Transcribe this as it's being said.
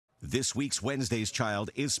This week's Wednesday's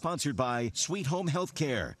Child is sponsored by Sweet Home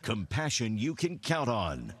Healthcare. Compassion you can count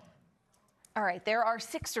on. All right, there are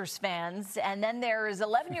Sixers fans, and then there is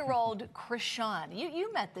 11-year-old Chrisean.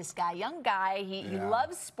 You met this guy, young guy. He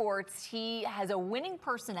loves sports. He has a winning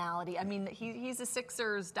personality. I mean, he's a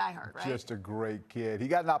Sixers diehard, right? Just a great kid. He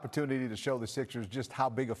got an opportunity to show the Sixers just how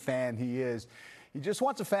big a fan he is. He just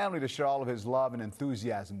wants a family to share all of his love and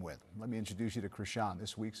enthusiasm with. Let me introduce you to Chrisean,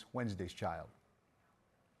 this week's Wednesday's Child.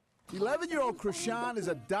 11-year-old Chrisean is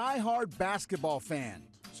a die-hard basketball fan.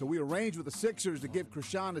 So we arranged with the Sixers to give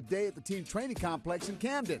Chrisean a day at the team training complex in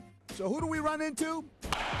Camden. So who do we run into?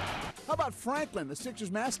 How about Franklin, the Sixers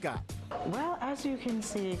mascot? Well, as you can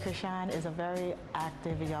see, Chrisean is a very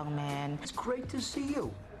active young man. It's great to see you.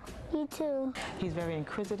 You too. He's very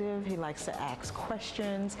inquisitive. He likes to ask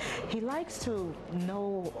questions. He likes to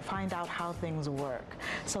find out how things work.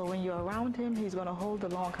 So when you're around him, he's going to hold a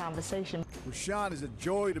long conversation. Chrisean is a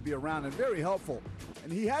joy to be around and very helpful.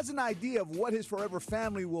 And he has an idea of what his forever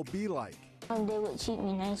family will be like. They would treat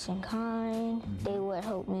me nice and kind. They would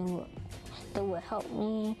help me.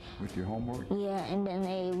 With your homework? Yeah, and then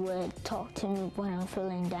they would talk to me when I'm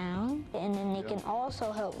feeling down. And then they can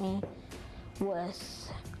also help me with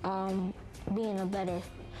being a better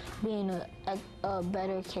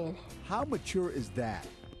kid. How mature is that?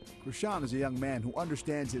 Chrisean is a young man who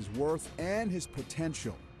understands his worth and his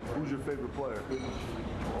potential. Who's your favorite player?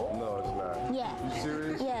 No, it's not. Yeah. You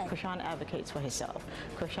serious? Yeah. Chrisean advocates for himself.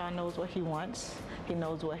 Chrisean knows what he wants. He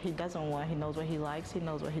knows what he doesn't want. He knows what he likes. He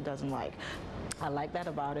knows what he doesn't like. I like that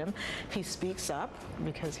about him. He speaks up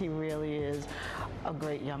because he really is a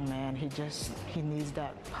great young man. He needs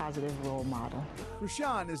that positive role model.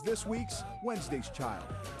 Chrisean is this week's Wednesday's Child.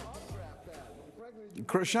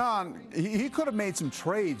 Chrisean, he could have made some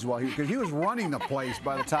trades because he was running the place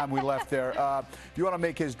by the time we left there. If you want to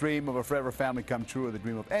make his dream of a forever family come true, or the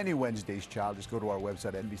dream of any Wednesday's Child, just go to our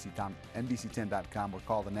website, NBC10.com, or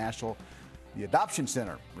call the Adoption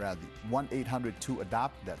Center, rather,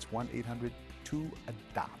 1-800-2-ADOPT. That's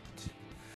 1-800-2-ADOPT.